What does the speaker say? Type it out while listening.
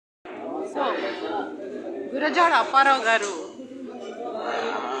So Gurajada Apparao గారు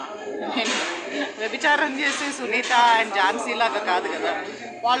వ్యభిచారం చేసి సునీత అండ్ ఝాన్సీ లాగా కాదు కదా,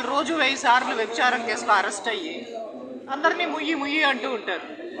 వాళ్ళు రోజు 1000 సార్లు వ్యభిచారం కేసులో అరెస్ట్ అయ్యి అందరినీ ముయ్యి అంటూ ఉంటారు.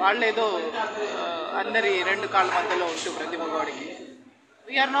 వాళ్ళు ఏదో అందరి 2 కాళ్ళ మధ్యలో ఉంటూ ప్రతి మగవాడికి.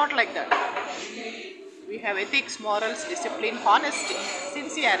 We are not like that. We have ethics, morals, discipline, honesty,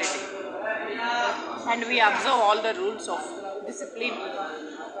 sincerity, and we observe all the rules of discipline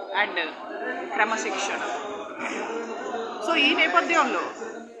and క్రమశిక్షణ. సో ఈ నేపథ్యంలో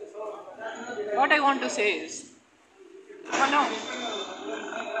what I want to say is, మనం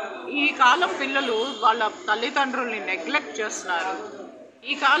ఈ కాలం పిల్లలు వాళ్ళ తల్లిదండ్రుల్ని నెగ్లెక్ట్ చేస్తున్నారు.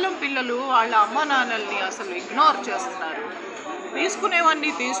 ఈ కాలం పిల్లలు వాళ్ళ అమ్మ నాన్నల్ని అసలు ఇగ్నోర్ చేస్తున్నారు.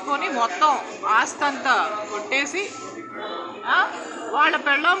 తీసుకునేవన్నీ తీసుకొని మొత్తం ఆస్తంతా కొట్టేసి వాళ్ళ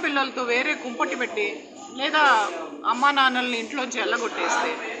పెళ్ళాం పిల్లలతో వేరే కుంపటి పెట్టి లేదా అమ్మ నాన్నల్ని ఇంట్లోంచి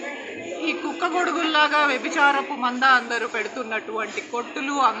ఎల్లగొట్టేస్తే ఈ కుక్క గొడుగుల్లాగా వ్యభిచారపు మంద అందరూ పెడుతున్నటువంటి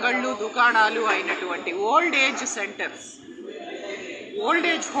కొట్టులు, అంగళ్ళు, దుకాణాలు అయినటువంటి old age centres, old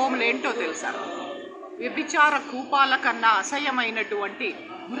age హోమ్లు ఏంటో తెలుసా? వ్యభిచార కూపాల కన్నా అసహ్యమైనటువంటి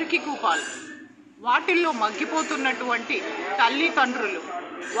మురికి కూపాలు. వాటిల్లో మగ్గిపోతున్నటువంటి తల్లిదండ్రులు,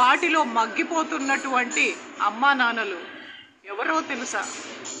 వాటిలో మగ్గిపోతున్నటువంటి అమ్మా నాన్నలు ఎవరో తెలుసా?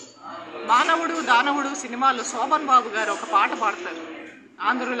 మానవుడు దానవుడు సినిమాలో శోభన్ బాబు గారు ఒక పాట పాడతారు,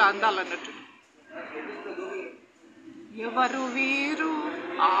 ఆంధ్రుల అందాలన్నట్టు. ఎవరు వీరు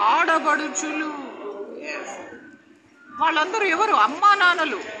ఆడబడుచులు, వాళ్ళందరూ ఎవరు? అమ్మా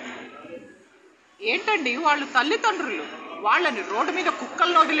నాన్నలు. ఏంటండి వాళ్ళు తల్లిదండ్రులు. వాళ్ళని రోడ్డు మీద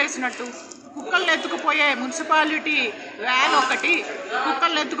కుక్కలను వదిలేసినట్టు, కుక్కలను ఎత్తుకుపోయే మున్సిపాలిటీ వ్యాన్ ఒకటి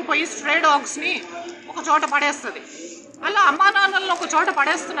కుక్కలను ఎత్తుకుపోయి స్ట్రే డాగ్స్ని ఒక చోట పడేస్తుంది. అలా అమ్మా నాన్నలను ఒక చోట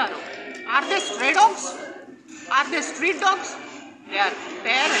పడేస్తున్నారు. Are they stray dogs? Are they street dogs? They are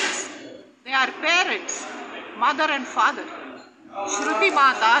parents. They are parents, mother and father. శృతి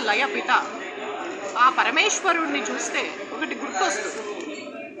మాత లయ పిత. ఆ పరమేశ్వరుణ్ణి చూస్తే ఒకటి గుర్తొస్తుంది.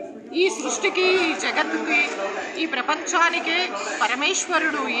 ఈ సృష్టికి, ఈ జగత్తుకి, ఈ ప్రపంచానికే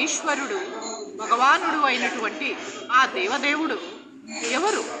పరమేశ్వరుడు, ఈశ్వరుడు, భగవానుడు అయినటువంటి ఆ దేవదేవుడు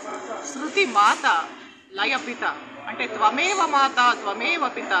ఎవరు? శృతి మాత లయ పిత. అంటే త్వమేవ మాత, త్వమేవ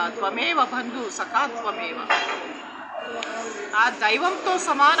పిత, త్వమేవ బంధు సఖా త్వమేవ. ఆ దైవంతో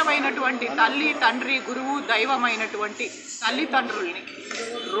సమానమైనటువంటి తల్లి, తండ్రి, గురువు, దైవమైనటువంటి తల్లిదండ్రుల్ని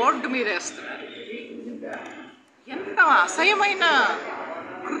రోడ్డు మీద వేస్తున్నారు. ఎంత అసహ్యమైన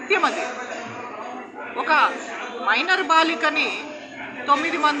కృత్యం అది. ఒక మైనర్ బాలికని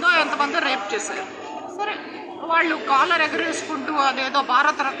 9 మందో ఎంతమందో రేప్ చేశారు. సరే, వాళ్ళు కాలర్ ఎగరేసుకుంటూ అదేదో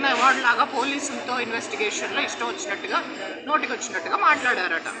భారతరత్న అవార్డు లాగా పోలీసులతో ఇన్వెస్టిగేషన్లో ఇష్టం వచ్చినట్టుగా నోటికి వచ్చినట్టుగా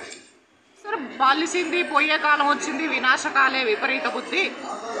మాట్లాడారట. సరే, బాలిసింది, పోయే కాలం వచ్చింది, వినాశకాలే విపరీత బుద్ధి.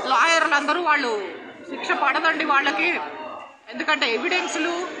 లాయర్లందరూ వాళ్ళు శిక్ష పడదండి వాళ్ళకి, ఎందుకంటే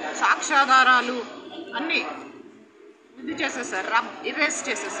ఎవిడెన్స్లు, సాక్ష్యాధారాలు అన్నీ ఇది చేసేసారు, ఇరేజ్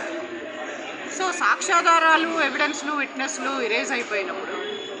చేసేసారు. సో సాక్ష్యాధారాలు, ఎవిడెన్స్లు, విట్నెస్లు ఇరేజ్ అయిపోయినప్పుడు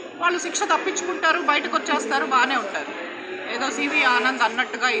వాళ్ళు శిక్ష తప్పించుకుంటారు, బయటకు వచ్చేస్తారు, బాగానే ఉంటారు. ఏదో సివి ఆనంద్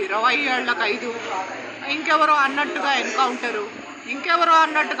అన్నట్టుగా 20 ఏళ్ల ఖైదు, ఇంకెవరో అన్నట్టుగా ఎన్కౌంటరు, ఇంకెవరో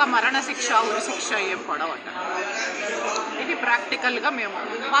అన్నట్టుగా మరణశిక్ష, ఉరిశిక్ష ఏం పడవట. ఇది ప్రాక్టికల్గా మేము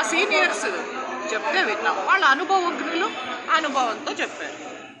మా సీనియర్స్ చెప్తే విన్నాం. వాళ్ళ అనుభవజ్ఞులు అనుభవంతో చెప్పారు.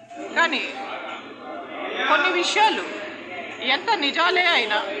 కానీ కొన్ని విషయాలు ఎంత నిజాలే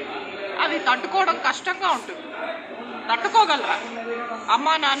అయినా అవి తట్టుకోవడం కష్టంగా ఉంటుంది. తట్టుకోగలరా?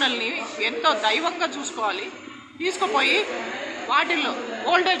 అమ్మా నాన్నల్ని ఎంతో దైవంగా చూసుకోవాలి, తీసుకుపోయి వాటిల్లో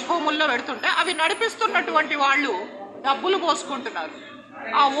ఓల్డేజ్ హోముల్లో పెడుతుంటే అవి నడిపిస్తున్నటువంటి వాళ్ళు డబ్బులు పోసుకుంటున్నారు.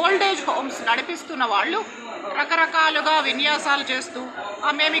 ఆ ఓల్డేజ్ హోమ్స్ నడిపిస్తున్న వాళ్ళు రకరకాలుగా విన్యాసాలు చేస్తూ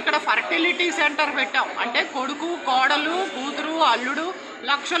మేము ఇక్కడ ఫర్టిలిటీ సెంటర్ పెట్టాం అంటే కొడుకు, కోడలు, కూతురు, అల్లుడు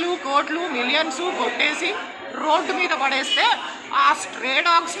లక్షలు, కోట్లు, మిలియన్స్ కొట్టేసి రోడ్డు మీద పడేస్తే ఆ స్ట్రే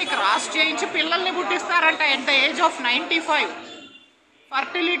డాగ్స్ని క్రాస్ చేయించి పిల్లల్ని పుట్టిస్తారంట at the age of 95.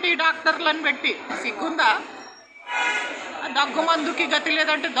 Fertility డాక్టర్లను పెట్టి సిగ్గుందా? దగ్గుమందుకి గతి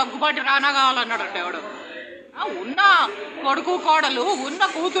లేదంటే దగ్గుబాటి రానా కావాలన్నాడు ఎవడు. ఉన్న కొడుకు, కోడలు, ఉన్న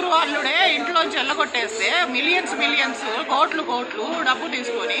కూతురు, అల్లుడే ఇంట్లోంచి వెళ్ళగొట్టేస్తే మిలియన్స్, కోట్లు డబ్బు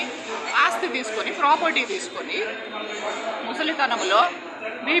తీసుకొని, ఆస్తి తీసుకొని, ప్రాపర్టీ తీసుకొని ముసలితనంలో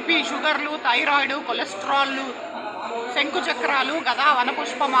బీపీ, షుగర్లు, థైరాయిడ్, కొలెస్ట్రాల్లు, శంకు చక్రాలు, గదా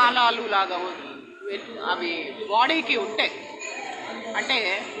వనపుష్పమాలాలు లాగా అవి బాడీకి ఉంటే, అంటే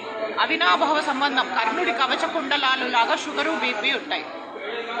అవినాభావ సంబంధం, కర్ణుడి కవచ కుండలాలు లాగా షుగరు, బీపీ ఉంటాయి.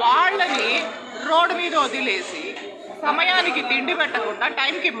 వాళ్ళని రోడ్డు మీద వదిలేసి సమయానికి తిండి పెట్టకుండా,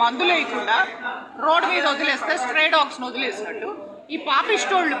 టైంకి మందులు వేయకుండా రోడ్డు మీద వదిలేస్తే స్ట్రే డాగ్స్ని వదిలేసినట్టు ఈ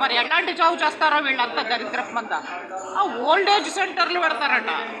పాపిస్టోళ్ళు మరి ఎలాంటి చావు చేస్తారో వీళ్ళంతా దరిద్రపు మంద. ఆ ఓల్డేజ్ సెంటర్లు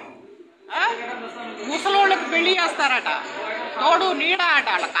పెడతారట, ముసలోళ్ళకి పెళ్లి చేస్తారట, తోడు నీడ అట.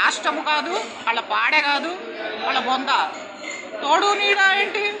 వాళ్ళ కాష్టము కాదు, వాళ్ళ పాడే కాదు, వాళ్ళ బొంద. తోడు నీడ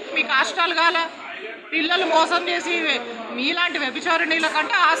ఏంటి? మీ కాష్టాలు కాల. పిల్లలు మోసం చేసి మీలాంటి వ్యభిచారిణీల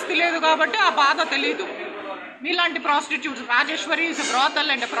కంటే ఆస్తి లేదు కాబట్టి ఆ బాధ తెలీదు. మీలాంటి prostitutes, Rajeshwari is a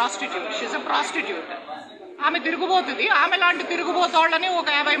brothel and prostitute, she's a prostitute. ఆమె తిరుగుబోతుంది. ఆమె లాంటి తిరుగుబోతోళ్ళని ఒక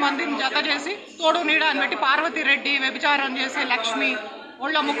 50 మందిని జత చేసి తోడు నీడ అని పెట్టి పార్వతీరెడ్డి వ్యభిచారం చేసి లక్ష్మి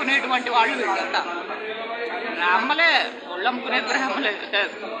ఒళ్ళమ్ముకునేటువంటి వాళ్ళు వీళ్ళంతా బ్రాహ్మలే. ఒళ్ళమ్ముకునే బ్రాహ్మలే.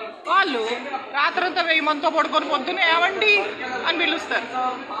 వాళ్ళు రాత్రంతా 1000 మందితో పడుకొని పొద్దునే ఏమండి అని పిలుస్తారు.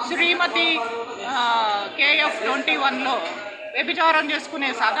 శ్రీమతి KF21లో వ్యభిచారం చేసుకునే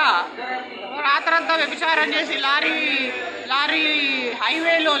సదా రాత్రంతా వ్యభిచారం చేసి లారీ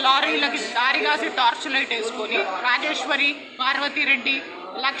హైవేలో లారీలకి దారిగాసి టార్చ్ లైట్ వేసుకొని రాజేశ్వరి, పార్వతీరెడ్డి,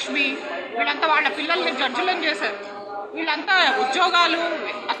 లక్ష్మి వీళ్ళంతా వాళ్ళ పిల్లల్ని జడ్జిలను చేశారు. వీళ్ళంతా ఉద్యోగాలు,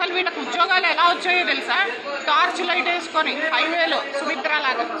 అసలు వీళ్ళకి ఉద్యోగాలు ఎలా వచ్చాయో తెలుసా? టార్చ్ లైట్ వేసుకొని హైవేలో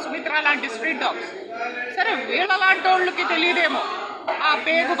సుమిత్ర లాంటి స్ట్రీట్ డాగ్స్. సరే వీళ్ళ లాంటి వాళ్ళకి తెలియదేమో ఆ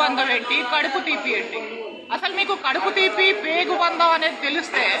పేగు బంధం ఏంటి, కడుపు తీపి ఏంటి. అసలు మీకు కడుపు తీపి పేగు బంధం అనేది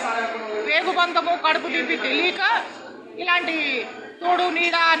తెలిస్తే, పేగు బంధము కడుపు తీపి తెలియక ఇలాంటి తోడు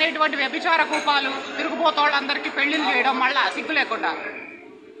నీడ అనేటువంటి వ్యభిచార కూపాలు తిరుగుబోతోళ్ళందరికీ పెళ్లిళ్ళు చేయడం మళ్ళా సిగ్గు లేకుండా.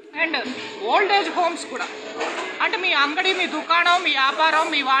 అండ్ ఓల్డేజ్ హోమ్స్ కూడా, అంటే మీ అంగడి, మీ దుకాణం, మీ వ్యాపారం,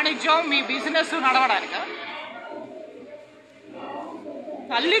 మీ వాణిజ్యం, మీ బిజినెస్ నడవడానిక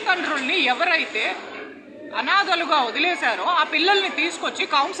తల్లిదండ్రుల్ని ఎవరైతే అనాథలుగా వదిలేశారో ఆ పిల్లల్ని తీసుకొచ్చి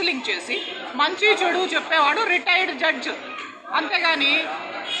కౌన్సిలింగ్ చేసి మంచి చెడు చెప్పేవాడు రిటైర్డ్ జడ్జ్. అంతేగాని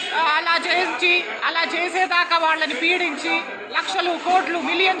అలా చేసేదాకా వాళ్ళని పీడించి లక్షలు, కోట్లు,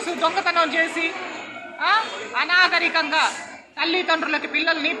 మిలియన్స్ దొంగతనం చేసి అనాగరికంగా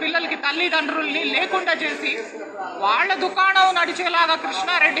పిల్లలకి తల్లిదండ్రుల్ని లేకుండా చేసి వాళ్ళ దుకాణం నడిచేలాగా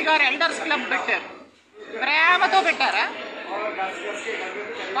కృష్ణారెడ్డి గారు ఎల్డర్స్ క్లబ్ పెట్టారు. ప్రేమతో పెట్టారా?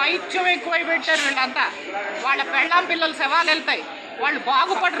 పైత్యం ఎక్కువై పెట్టారు వీళ్ళంతా. వాళ్ళ పెళ్ళాం పిల్లలు శవాలు వెళ్తాయి, వాళ్ళు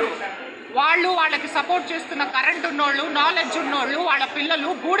బాగుపడరు. వాళ్ళకి సపోర్ట్ చేస్తున్న కరెంట్ ఉన్నోళ్ళు, నాలెడ్జ్ ఉన్నోళ్ళు, వాళ్ళ పిల్లలు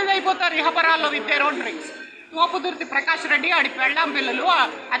బూడిదైపోతారు ఇహపరాల్లో with their own drinks. Thopudurthi Prakash Reddy, ఆడి పెళ్ళాం పిల్లలు,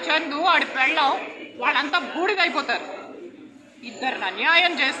 ఆ చందు, ఆడి పెళ్ళాం, వాళ్ళంతా బూడిదైపోతారు. ఇద్దరిని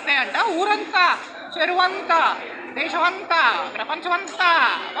అన్యాయం చేస్తే అంట ఊరంతా, చెరువంతా, దేశమంతా, ప్రపంచమంతా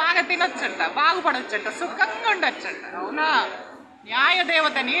బాగా తినొచ్చంట, బాగుపడొచ్చంట, సుఖంగా ఉండొచ్చంట. అవునా?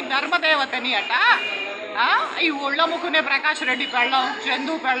 న్యాయదేవతని, ధర్మదేవతని అట ఈ ఒళ్ళముకునే ప్రకాష్ రెడ్డి పెళ్ళం,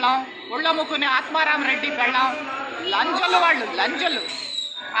 చందు పెళ్ళం, ఒళ్ళముకునే ఆత్మారాం రెడ్డి పెళ్ళం, వాళ్ళు లంజలు.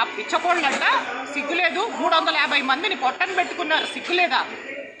 ఆ పిచ్చపోళ్ళంట సిగ్గులేదు. 350 మందిని పొట్టను పెట్టుకున్నారు, సిగ్గులేదా?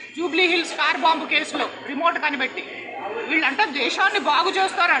 జూబ్లీ హిల్స్ కార్ బాంబు కేసులో రిమోట్ కనిపెట్టి వీళ్ళంట దేశాన్ని బాగు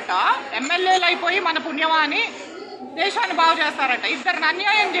చేస్తారట. ఎమ్మెల్యేలు అయిపోయి మన పుణ్యమా అని దేశాన్ని బాగు చేస్తారట. ఇద్దరిని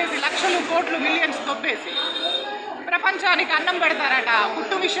అన్యాయం చేసి లక్షలు, కోట్లు, మిలియన్స్ తొప్పేసి ప్రపంచానికి అన్నం పెడతారట,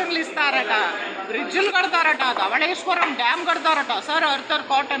 పుట్టు మిషన్లు ఇస్తారట, బ్రిడ్జిలు కడతారట, Dhavaleswaram dam కడతారట. Sir Arthur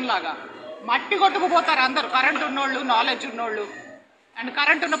cotton లాగా మట్టి కొట్టుకుపోతారు అందరు. కరెంట్ ఉన్నోళ్ళు, నాలెడ్జ్ ఉన్నోళ్ళు, అండ్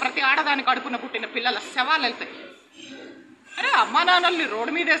కరెంట్ ఉన్న ప్రతి ఆడదానికి కడుపున పుట్టిన పిల్లల శవాలు వెళ్తాయి. అరే అమ్మా నాన్నల్ని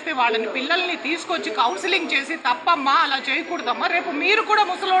రోడ్డు మీద వేస్తే వాళ్ళని, పిల్లల్ని తీసుకొచ్చి కౌన్సిలింగ్ చేసి తప్పమ్మా అలా చేయకూడదమ్మా, రేపు మీరు కూడా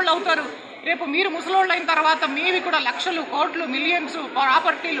ముసలోళ్ళు అవుతారు, రేపు మీరు ముసలోళ్ళు అయిన తర్వాత మీవి కూడా లక్షలు, కోట్లు, మిలియన్స్,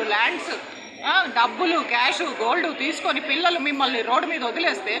 ప్రాపర్టీలు, ల్యాండ్స్, డబ్బులు, క్యాష్, గోల్డ్ తీసుకొని పిల్లలు మిమ్మల్ని రోడ్డు మీద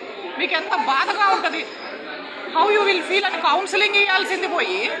వదిలేస్తే మీకు ఎంత బాధగా ఉంటుంది. హౌ యూ విల్ ఫీల్ అని కౌన్సిలింగ్ ఇవ్వాల్సింది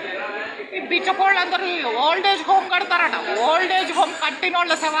పోయి ఈ బిచ్చపోళ్ళందరూ ఓల్డేజ్ హోమ్ కడతారట. ఓల్డేజ్ హోమ్ కట్టిన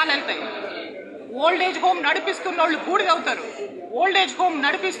వాళ్ళ శవాలు వెళ్తాయి. Old age home నడిపిస్తున్నోళ్ళు బూడిదవుతారు. ఓల్డేజ్ హోమ్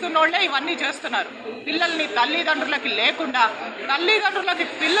నడిపిస్తున్నోళ్లే ఇవన్నీ చేస్తున్నారు. పిల్లల్ని తల్లిదండ్రులకి లేకుండా, తల్లిదండ్రులకి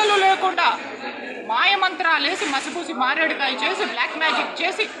పిల్లలు లేకుండా మాయమంత్రాలేసి, మసిపూసి మారేడుకాయ చేసి, బ్లాక్ మ్యాజిక్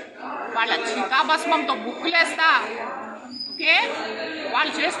చేసి వాళ్ళ చితాభస్మంతో ముక్కులేస్తా. ఓకే,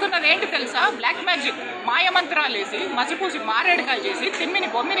 వాళ్ళు చేస్తున్నది ఏంటి తెలుసా? బ్లాక్ మ్యాజిక్, మాయమంత్రాలేసి, మసిపూసి మారేడుకాయ చేసి, తిమ్మిని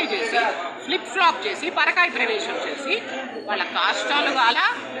బొమ్మిని చేసి, ఫ్లిప్ ఫ్లాప్ చేసి, పరకాయ ప్రవేశం చేసి వాళ్ళ కాష్టాలు గాల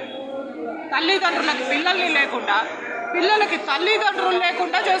తల్లిదండ్రులకి పిల్లల్ని లేకుండా, పిల్లలకి తల్లిదండ్రులు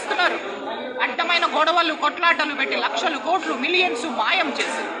లేకుండా చేస్తున్నారు. అడ్డమైన గొడవలు, కొట్లాటలు పెట్టి లక్షలు, కోట్లు, మిలియన్స్ మాయం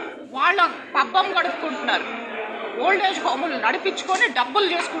చేసి వాళ్ళ పబ్బం గడుపుకుంటున్నారు. ఓల్డేజ్ హోములు నడిపించుకొని డబ్బులు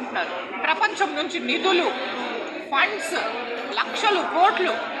చేసుకుంటున్నారు. ప్రపంచం నుంచి నిధులు, ఫండ్స్, లక్షలు,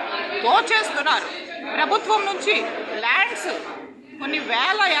 కోట్లు దోచేస్తున్నారు. ప్రభుత్వం నుంచి ల్యాండ్స్, కొన్ని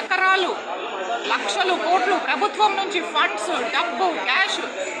వేల ఎకరాలు, లక్షలు, కోట్లు ప్రభుత్వం నుంచి ఫండ్స్, డబ్బు, క్యాష్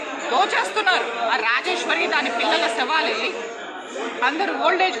దోచేస్తున్నారు. ఆ రాజేశ్వరి దాని పిల్లల శవాలు అందరూ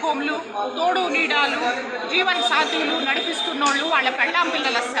ఓల్డేజ్ హోమ్లు, తోడు నీడాలు, జీవన సాథీలు నడిపిస్తున్నోళ్ళు, వాళ్ళ పెళ్ళాం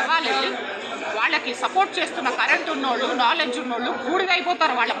పిల్లల శవాలు వెళ్ళి వాళ్ళకి సపోర్ట్ చేస్తున్న కరెంట్ ఉన్నోళ్ళు, నాలెడ్జ్ ఉన్నోళ్ళు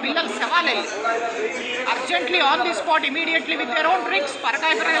బూడిదైపోతారు వాళ్ళ పిల్లల శవాలు వెళ్ళి. Urgently on the spot immediately with their own tricks,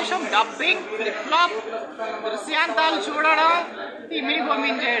 పరకాయ ప్రవేశం, డబ్బింగ్, ఫ్లిప్ ఫ్లాప్, దృశ్యాంతాలు చూడడం, తిమ్మిని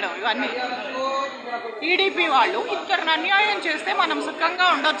బొమ్మించేయడం, ఇవన్నీ. టీడీపీ వాళ్ళు ఇద్దరిని అన్యాయం చేస్తే మనం సుఖంగా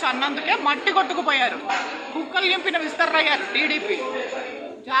ఉండొచ్చు అన్నందుకే మట్టి కొట్టుకుపోయారు, కుక్కలు నింపిన విస్తరయ్యారు టీడీపీ.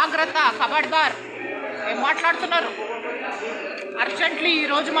 జాగ్రత్త, ఖబర్దార్. ఏం మాట్లాడుతున్నారు? అర్జెంట్లీ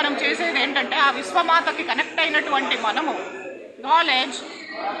ఈరోజు మనం చేసేది ఏంటంటే ఆ విశ్వమాతకి కనెక్ట్ అయినటువంటి మనము నాలెడ్జ్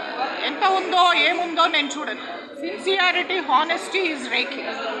ఎంత ఉందో ఏముందో నేను చూడను. Sincerity, honesty is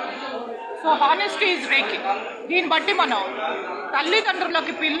రేకింగ్. So honesty is రేకింగ్. దీన్ని బట్టి మనం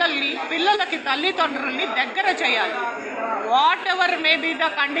తల్లిదండ్రులకి పిల్లల్ని, పిల్లలకి తల్లిదండ్రుల్ని దగ్గర చేయాలి. What ever may be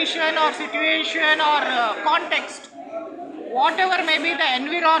the condition or situation or context, what ever may be the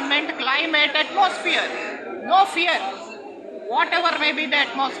environment, climate, atmosphere, no fear. What ever may be the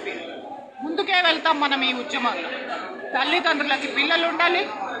atmosphere, ముందుకే వెళ్తాం మనం ఈ ఉద్యమంలో. తల్లిదండ్రులకి పిల్లలు ఉండాలి,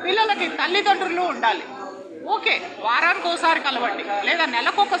 పిల్లలకి తల్లిదండ్రులు ఉండాలి. ఓకే, వారానికి ఒకసారి కలవండి, లేదా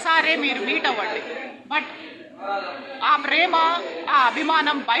నెలకొకసారే మీరు మీట్ అవ్వండి. బట్ ఆ ప్రేమ, ఆ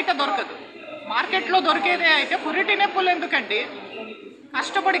అభిమానం బయట దొరకదు. మార్కెట్లో దొరికేదే అయితే పురిటి నొప్పులు ఎందుకండి?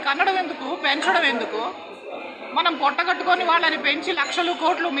 కష్టపడి కనడం ఎందుకు, పెంచడం ఎందుకు? మనం పొట్టగట్టుకొని వాళ్ళని పెంచి లక్షలు,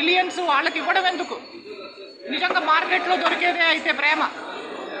 కోట్లు, మిలియన్స్ వాళ్ళకి ఇవ్వడం ఎందుకు? నిజంగా మార్కెట్లో దొరికేదే అయితే ప్రేమ.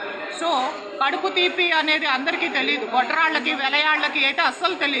 సో కడుపు తీపి అనేది అందరికీ తెలియదు, గొడ్రాళ్ళకి, వెలయాళ్ళకి అయితే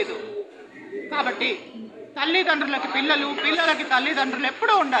అస్సలు తెలియదు. కాబట్టి తల్లిదండ్రులకి పిల్లలు, పిల్లలకి తల్లిదండ్రులు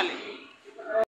ఎప్పుడూ ఉండాలి.